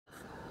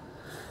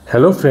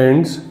Hello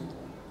friends,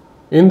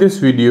 in this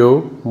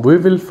video we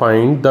will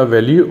find the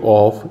value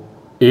of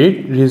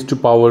 8 raised to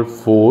power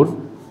 4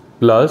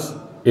 plus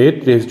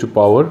 8 raised to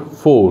power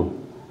 4.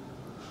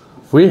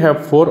 We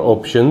have 4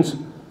 options: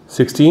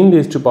 16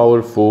 raised to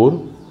power 4,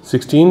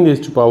 16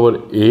 raised to power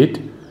 8,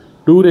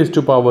 2 raised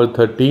to power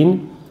 13,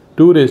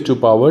 2 raised to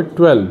power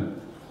 12.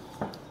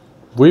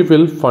 We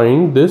will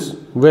find this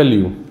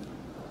value.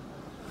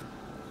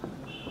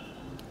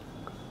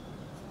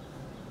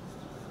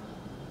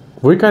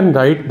 We can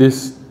write this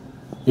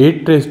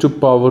 8 raised to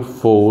power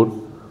 4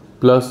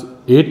 plus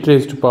 8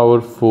 raised to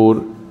power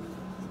 4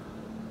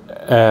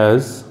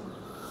 as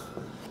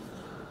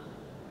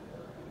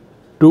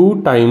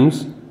 2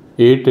 times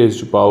 8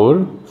 raised to power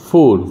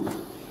 4.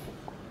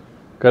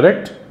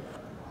 Correct?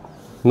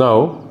 Now,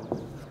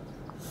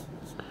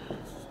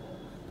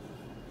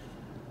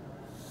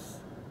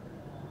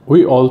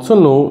 we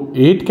also know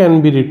 8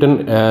 can be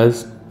written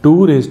as 2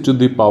 raised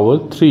to the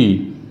power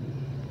 3.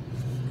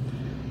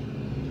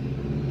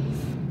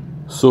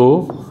 So,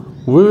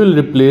 we will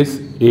replace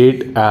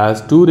 8 as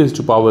 2 raised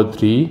to power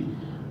 3.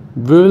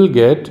 We will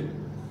get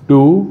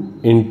 2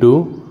 into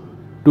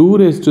 2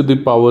 raised to the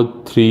power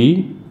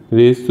 3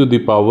 raised to the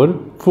power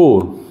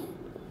 4.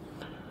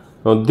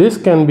 Now, this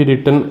can be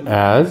written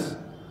as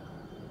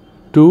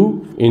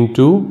 2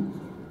 into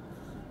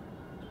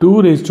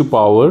 2 raised to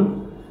power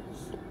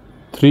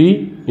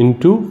 3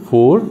 into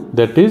 4,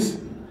 that is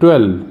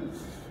 12,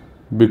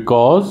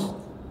 because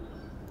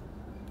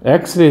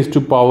x raised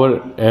to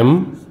power m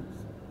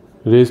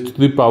raised to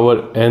the power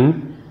n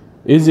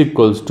is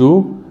equals to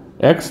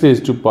x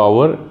raised to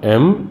power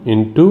m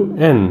into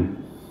n.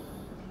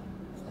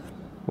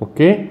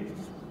 Okay,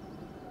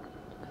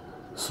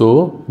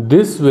 so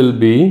this will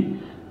be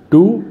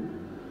 2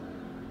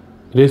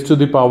 raised to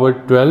the power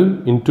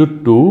 12 into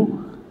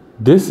 2.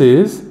 This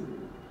is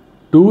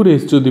 2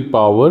 raised to the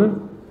power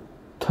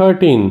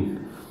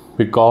 13,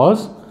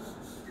 because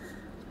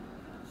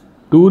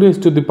 2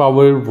 raised to the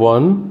power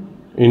 1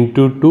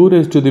 into 2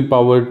 raised to the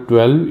power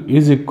 12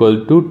 is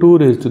equal to 2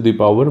 raised to the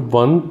power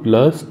 1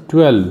 plus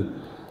 12.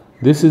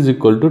 This is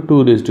equal to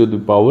 2 raised to the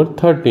power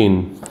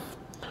 13.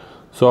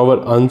 So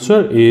our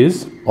answer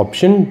is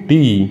option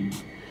D,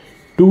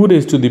 2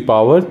 raised to the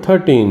power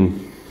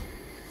 13.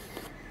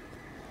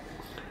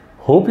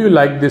 Hope you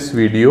like this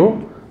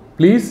video.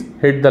 Please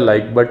hit the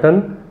like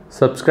button,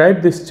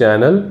 subscribe this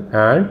channel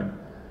and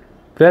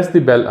press the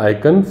bell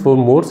icon for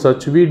more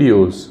such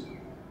videos.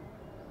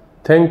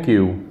 Thank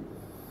you.